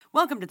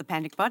Welcome to the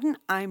Panic Button.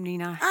 I'm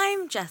Nina.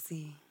 I'm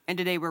Jessie. And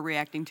today we're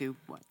reacting to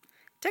what?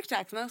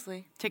 TikToks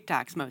mostly.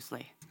 TikToks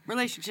mostly.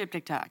 Relationship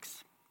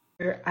TikToks.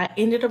 I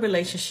ended a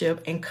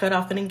relationship and cut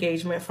off an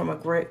engagement from a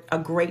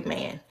great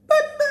man.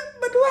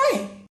 But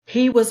why?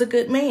 He was a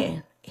good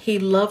man. He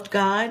loved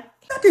God.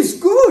 That is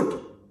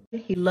good.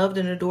 He loved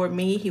and adored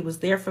me. He was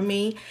there for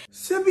me.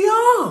 C'est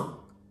bien.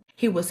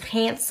 He was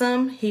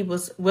handsome. He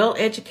was well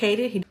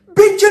educated.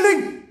 Big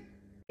chilling.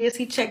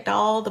 He checked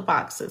all the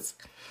boxes.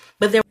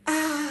 But there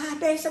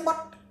there's a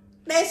but.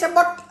 There's a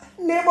but.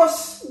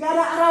 Neighbors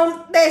gather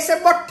around. There's a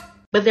but.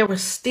 But there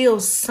was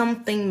still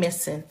something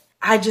missing.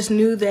 I just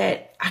knew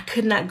that I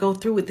could not go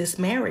through with this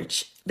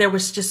marriage. There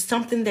was just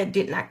something that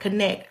did not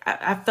connect.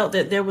 I felt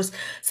that there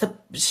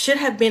should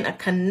have been a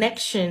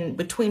connection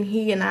between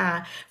he and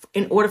I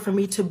in order for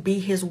me to be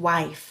his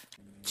wife.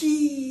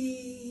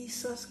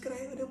 Jesus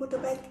Christ, the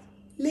motorbike.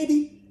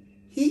 Lady,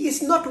 he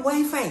is not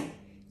Wi-Fi.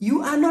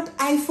 You are not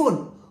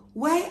iPhone.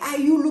 Why are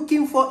you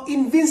looking for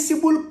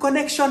invincible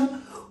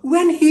connection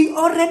when he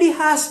already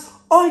has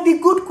all the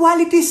good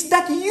qualities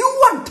that you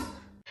want?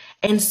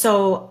 And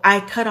so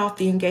I cut off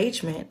the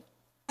engagement.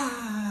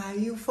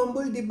 You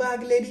fumbled the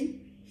bag,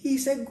 lady.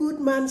 He's a good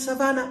man,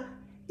 Savannah.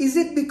 Is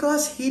it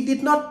because he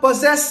did not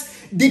possess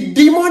the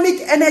demonic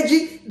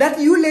energy that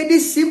you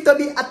ladies seem to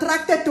be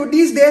attracted to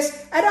these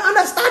days? I don't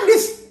understand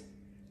this.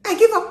 I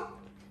give up.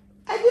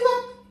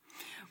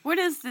 What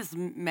is this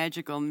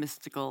magical,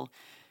 mystical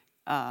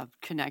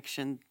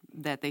connection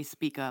that they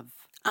speak of?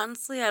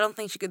 Honestly, I don't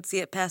think she could see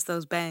it past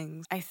those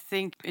bangs. I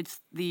think it's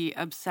the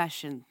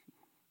obsession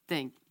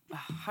thing.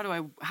 How do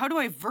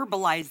I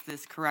verbalize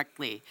this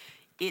correctly?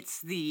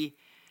 It's the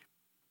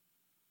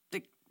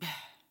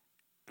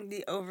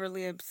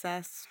overly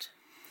obsessed.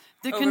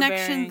 The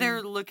connection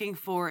they're looking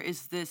for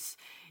is this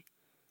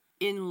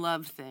in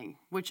love thing,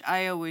 which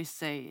I always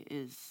say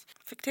is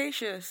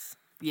fictitious.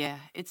 Yeah,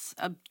 it's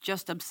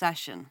just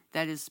obsession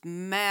that is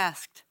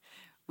masked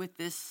with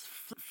this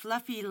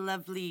fluffy,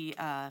 lovely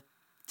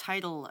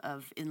title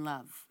of in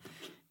love.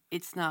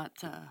 It's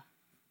not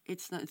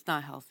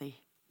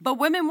healthy. But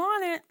women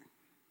want it.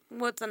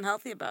 What's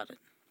unhealthy about it?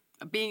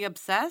 Being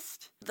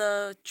obsessed?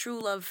 The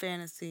true love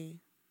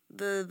fantasy.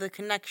 The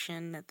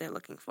connection that they're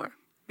looking for.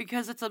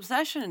 Because it's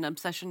obsession, and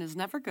obsession is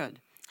never good.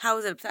 How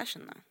is it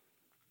obsession, though?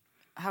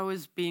 How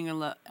is being in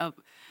love...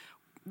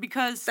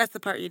 because... That's the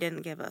part you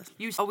didn't give us.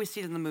 You always see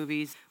it in the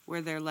movies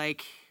where they're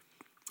like,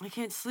 I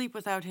can't sleep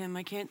without him.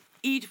 I can't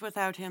eat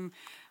without him.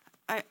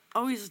 I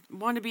always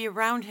want to be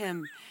around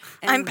him.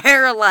 And I'm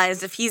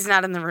paralyzed if he's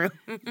not in the room.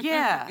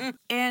 Yeah,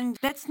 and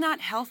that's not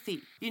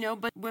healthy,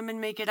 but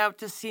women make it out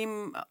to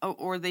seem,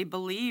 or they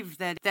believe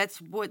that that's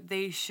what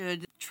they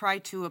should try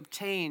to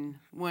obtain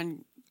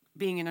when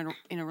being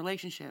in a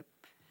relationship.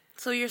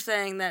 So you're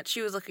saying that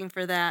she was looking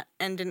for that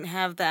and didn't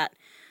have that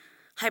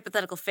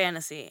hypothetical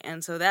fantasy,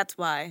 and so that's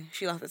why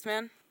she left this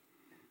man?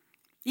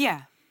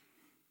 Yeah.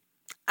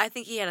 I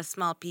think he had a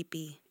small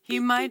pee-pee. He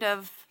might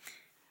have.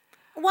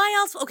 Why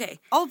else? Okay.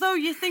 Although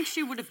you think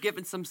she would have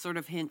given some sort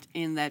of hint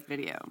in that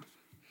video.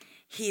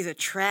 He's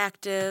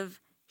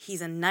attractive.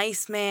 He's a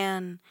nice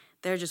man.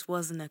 There just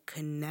wasn't a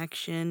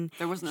connection.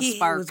 There wasn't a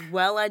spark. He was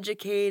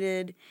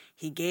well-educated.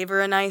 He gave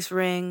her a nice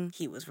ring.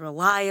 He was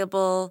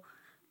reliable.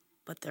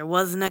 But there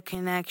wasn't a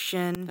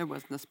connection. There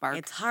wasn't a spark.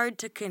 It's hard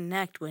to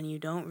connect when you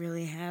don't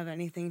really have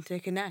anything to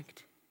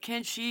connect.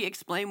 Can she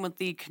explain what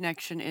the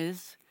connection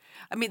is?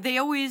 I mean, they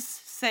always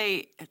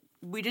say...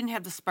 We didn't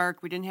have the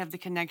spark. We didn't have the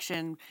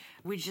connection.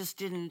 We just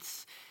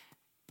didn't,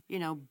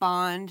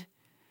 bond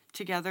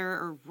together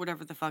or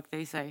whatever the fuck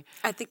they say.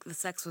 I think the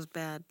sex was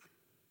bad.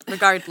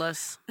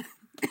 Regardless.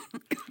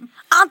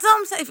 I'll tell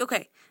them safe.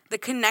 Okay. The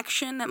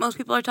connection that most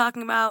people are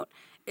talking about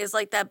is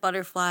like that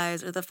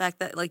butterflies or the fact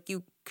that like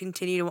you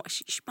continue to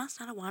she must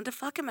not have wanted to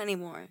fuck him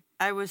anymore.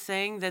 I was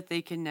saying that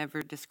they can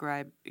never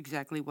describe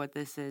exactly what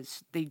this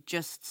is. They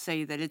just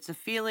say that it's a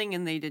feeling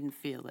and they didn't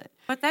feel it.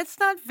 But that's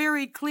not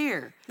very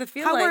clear. The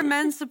feeling. How are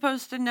men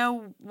supposed to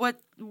know what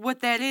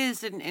that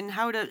is and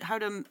how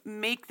to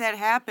make that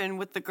happen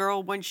with the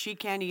girl when she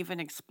can't even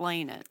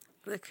explain it?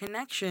 The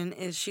connection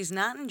is she's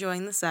not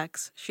enjoying the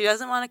sex. She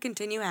doesn't want to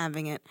continue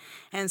having it.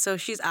 And so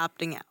she's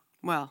opting out.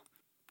 Well,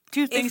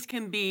 two things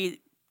can be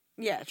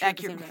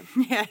accurate.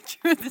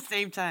 True at the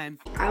same time.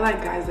 I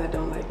like guys that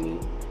don't like me.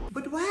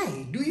 But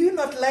why? Do you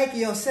not like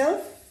yourself?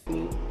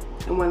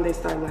 And when they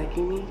start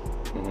liking me,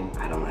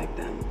 I don't like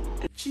them.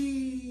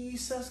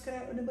 Jesus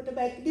Christ on the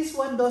motorbike. This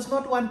one does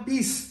not want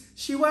peace.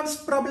 She wants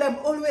problem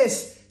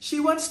always. She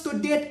wants to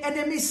date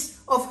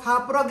enemies of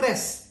her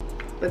progress.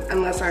 But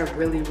unless I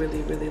really,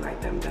 really, really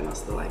like them, then I'll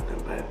still like them.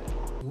 But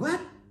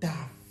what the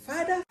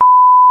father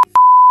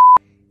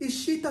is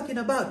she talking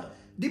about?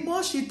 The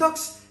more she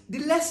talks, the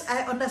less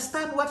I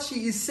understand what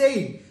she is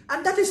saying.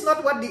 And that is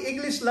not what the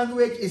English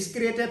language is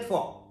created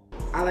for.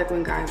 I like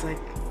when guys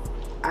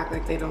act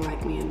like they don't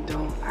like me and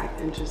don't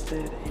act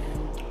interested in,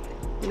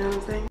 you know what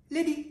I'm saying?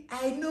 Lady,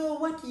 I know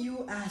what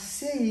you are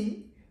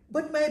saying,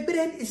 but my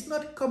brain is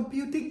not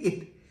computing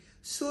it.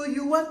 So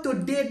you want to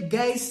date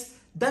guys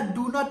that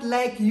do not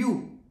like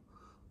you.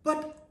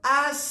 But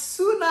as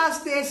soon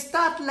as they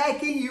start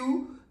liking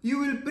you, you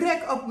will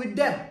break up with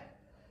them.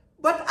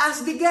 But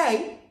as the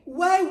guy,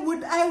 why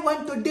would I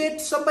want to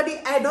date somebody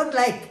I don't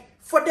like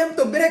for them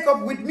to break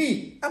up with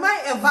me? Am I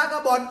a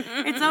vagabond?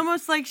 It's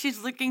almost like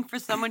she's looking for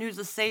someone who's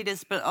a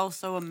sadist but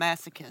also a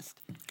masochist.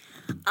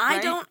 I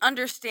Right? don't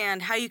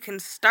understand how you can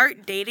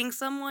start dating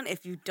someone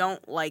if you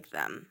don't like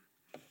them.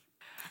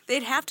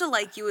 They'd have to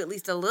like you at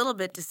least a little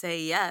bit to say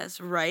yes,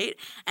 right?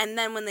 And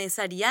then when they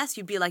said yes,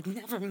 you'd be like,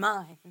 never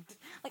mind.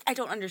 Like, I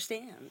don't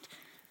understand.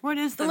 What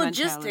is The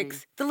mentality?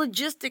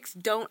 logistics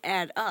don't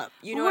add up.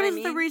 You know What what I is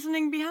mean? the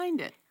reasoning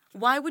behind it?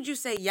 Why would you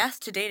say yes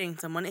to dating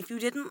someone if you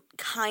didn't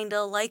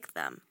kinda like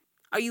them?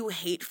 Are you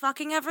hate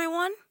fucking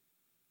everyone?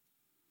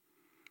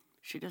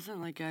 She doesn't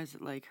like guys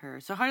that like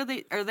her. So are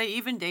they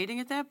even dating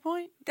at that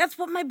point? That's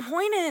what my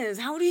point is.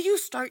 How do you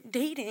start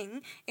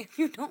dating if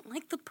you don't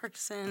like the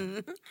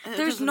person? It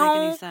doesn't make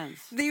any sense.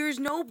 There's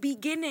no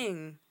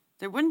beginning.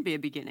 There wouldn't be a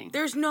beginning.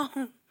 There's no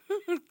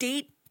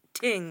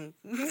dating.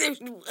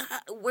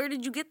 Where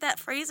did you get that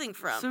phrasing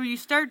from? So you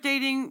start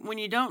dating when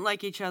you don't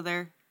like each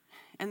other,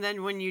 and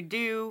then when you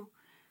do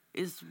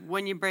is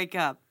when you break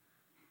up.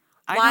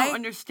 I Why- don't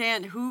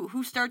understand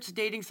who starts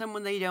dating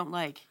someone they don't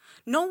like.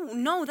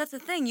 No, that's the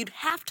thing. You'd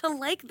have to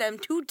like them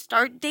to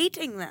start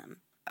dating them.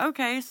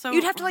 Okay, so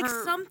You'd have to like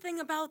her- something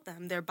about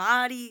them. Their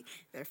body,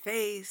 their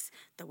face,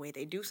 the way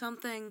they do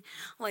something.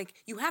 Like,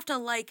 you have to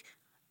like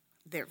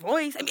their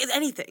voice. I mean, it's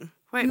anything.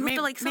 Wait, you maybe, have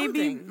to like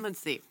maybe something. let's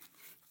see.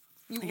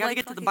 You I gotta like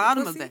get to the fucking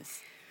bottom of pussy? this.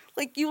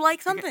 Like, you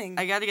like something.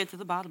 I gotta get to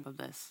the bottom of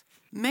this.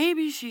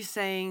 Maybe she's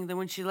saying that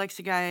when she likes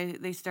a guy,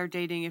 they start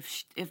dating.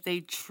 If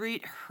they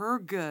treat her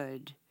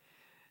good,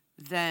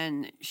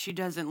 then she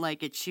doesn't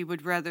like it. She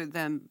would rather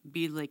them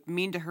be like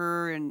mean to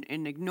her and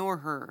ignore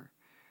her.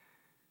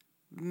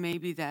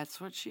 Maybe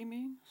that's what she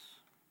means.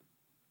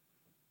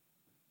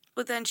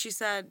 But then she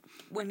said,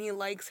 when he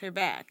likes her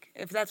back,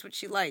 if that's what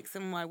she likes,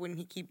 then why wouldn't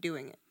he keep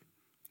doing it?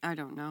 I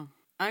don't know.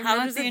 I'm How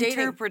not does the the dating-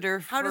 interpreter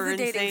how does for the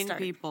dating insane start?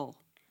 people.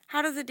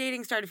 How does the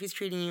dating start if he's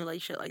treating you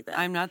like shit like that?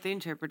 I'm not the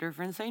interpreter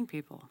for insane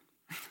people.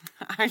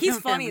 I He's don't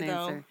have funny an though.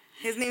 answer.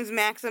 His name's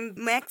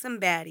Maxim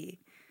Batty.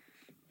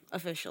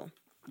 Official.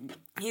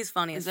 He's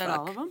funny Is as that fuck.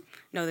 all of them?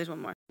 No, there's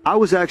one more. I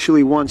was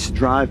actually once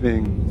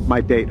driving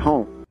my date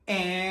home,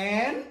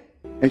 And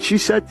and she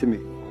said to me,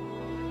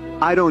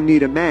 I don't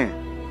need a man.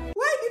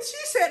 why did she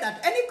say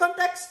that? Any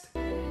context?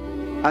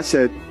 I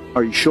said,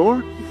 are you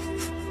sure?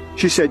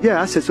 She said,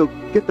 yeah. I said, so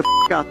get the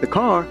out the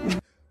car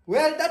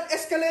Well, that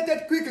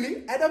escalated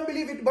quickly. I don't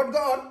believe it, but go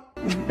on.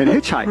 and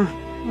hitchhike.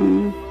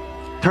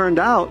 Turned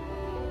out,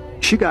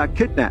 she got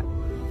kidnapped.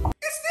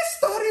 Is this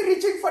story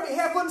reaching for the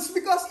heavens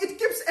because it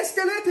keeps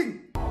escalating?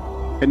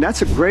 And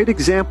that's a great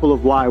example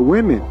of why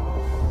women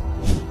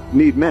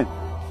need men.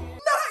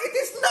 No, it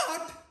is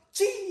not.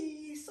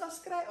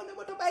 Jesus Christ on a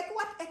motorbike.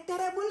 What a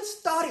terrible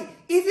story.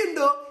 Even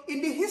though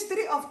in the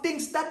history of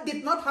things that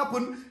did not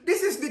happen,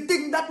 this is the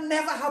thing that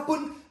never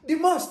happened the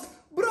most.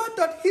 Bro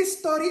thought his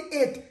story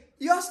ate.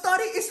 Your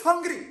story is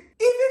hungry.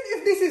 Even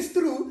if this is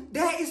true,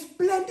 there is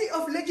plenty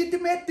of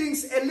legitimate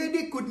things a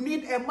lady could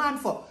need a man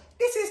for.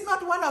 This is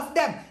not one of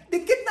them. The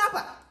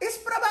kidnapper is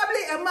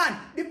probably a man.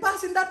 The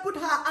person that put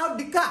her out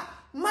the car.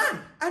 Man.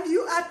 And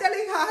you are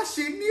telling her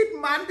she need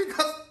man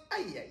because...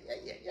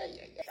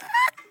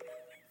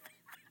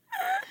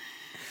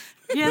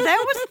 Yeah,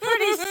 that was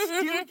pretty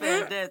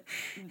stupid.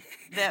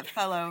 That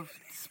fellow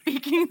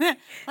speaking that,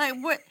 like,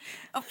 what?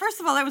 First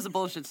of all, that was a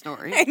bullshit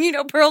story. And you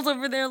know, Pearl's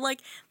over there like,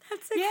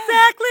 that's Yeah.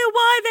 exactly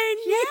why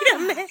they need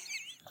a man.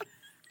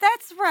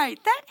 That's right.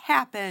 That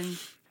happened.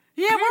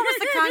 Yeah, what was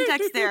the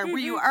context there? Were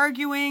you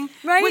arguing?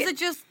 Right. Was it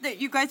just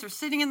that you guys were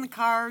sitting in the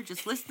car,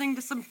 just listening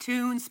to some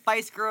tunes,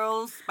 Spice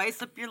Girls,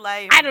 spice up your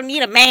life? I don't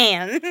need a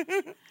man.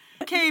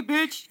 Okay,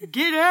 bitch,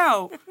 get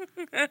out.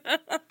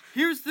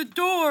 Here's the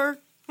door.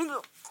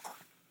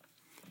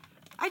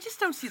 I just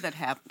don't see that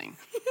happening.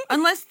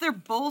 Unless they're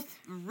both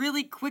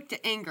really quick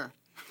to anger.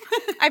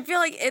 I feel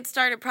like it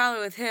started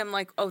probably with him,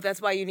 like, oh,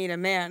 that's why you need a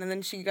man. And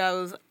then she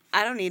goes,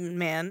 I don't need a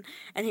man.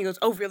 And he goes,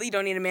 oh, really? You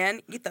don't need a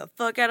man? Get the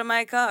fuck out of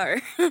my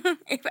car.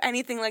 If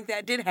anything like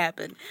that did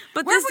happen.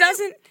 But this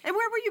doesn't... And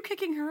where were you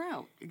kicking her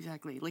out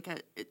exactly?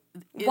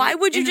 Why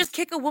would you just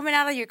kick a woman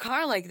out of your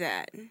car like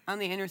that? on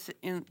the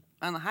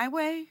on the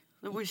highway?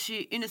 Was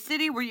she in a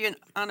city? Were you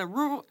in a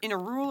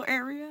rural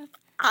area?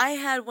 I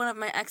had one of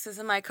my exes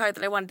in my car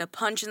that I wanted to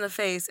punch in the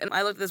face. And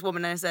I looked at this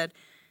woman and I said,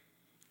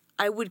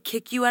 I would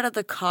kick you out of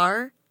the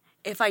car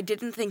if I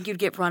didn't think you'd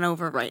get run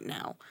over right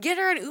now. Get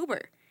her an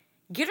Uber.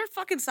 Get her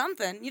fucking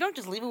something. You don't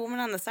just leave a woman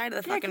on the side of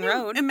the fucking Can you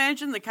road.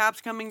 imagine the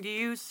cops coming to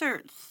you,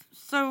 sir.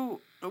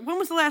 So, when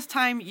was the last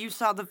time you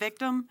saw the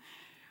victim?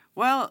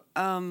 Well,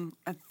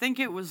 I think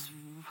it was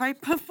right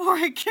before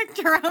I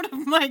kicked her out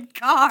of my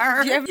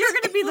car. Yeah. You're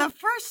going to be the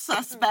first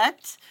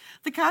suspect.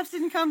 The cops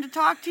didn't come to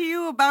talk to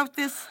you about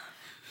this,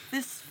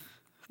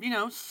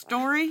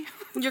 story.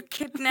 Your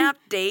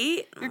kidnapped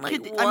date?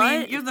 Like, what? I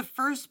mean, you're the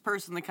first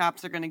person the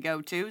cops are going to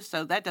go to,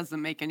 so that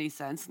doesn't make any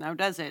sense now,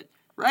 does it?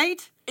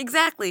 right?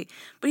 Exactly.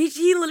 But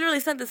he literally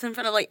said this in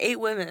front of like 8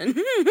 women.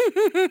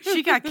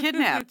 She got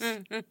kidnapped.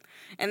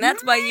 And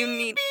that's why you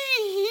need...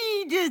 Maybe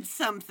he did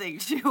something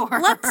to her.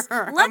 Let's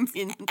I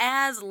mean,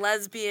 as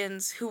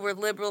lesbians who were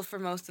liberal for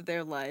most of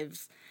their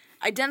lives,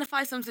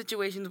 identify some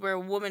situations where a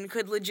woman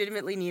could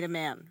legitimately need a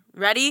man.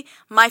 Ready?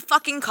 My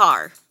fucking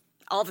car.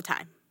 All the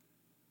time.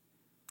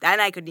 Then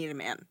I could need a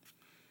man.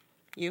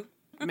 You?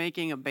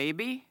 making a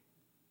baby?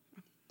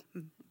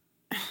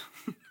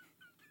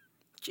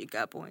 She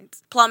got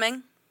points.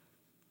 Plumbing.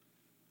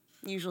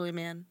 Usually a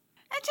man.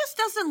 It just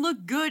doesn't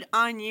look good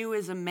on you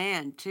as a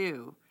man,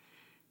 too.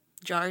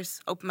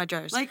 Jars. Open my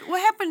jars. Like, what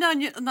happened on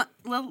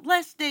the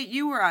last date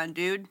you were on,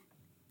 dude?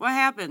 What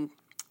happened?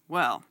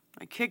 Well,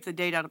 I kicked the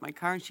date out of my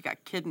car and she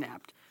got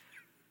kidnapped.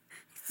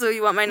 So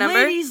you want my number?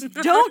 Ladies,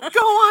 don't go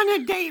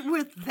on a date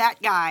with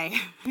that guy,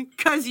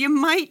 because you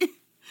might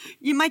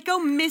go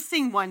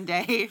missing one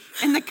day,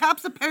 and the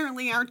cops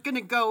apparently aren't going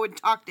to go and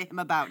talk to him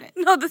about it.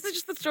 No, this is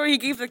just the story he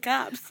gave the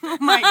cops. Oh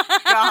my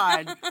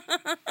God.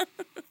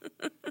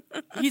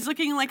 He's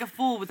looking like a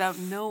fool without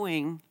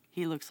knowing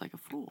he looks like a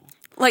fool.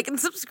 Like and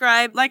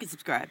subscribe. Like and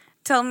subscribe.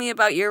 Tell me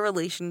about your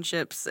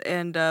relationships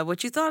and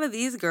what you thought of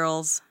these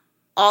girls.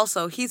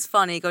 Also, he's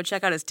funny. Go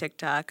check out his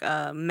TikTok.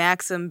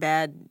 Maxim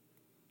Bad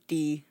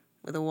D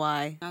with a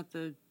Y. Not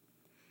the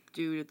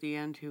dude at the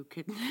end who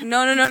kidnapped.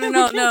 No.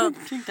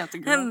 That's a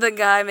girl. And the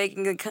guy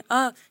making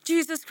a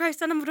Jesus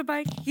Christ on a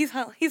motorbike.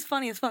 He's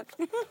funny as fuck.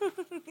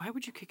 Why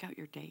would you kick out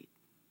your date?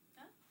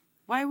 Huh?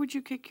 Why would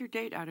you kick your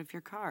date out of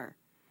your car?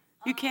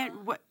 You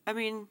can't. What? I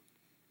mean,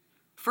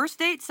 first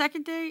date,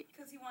 second date.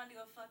 Because he wanted to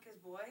go fuck his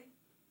boy.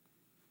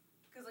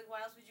 Because like,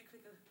 why else would you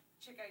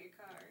check out your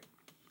car?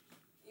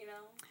 You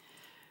know.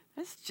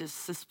 That's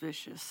just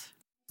suspicious.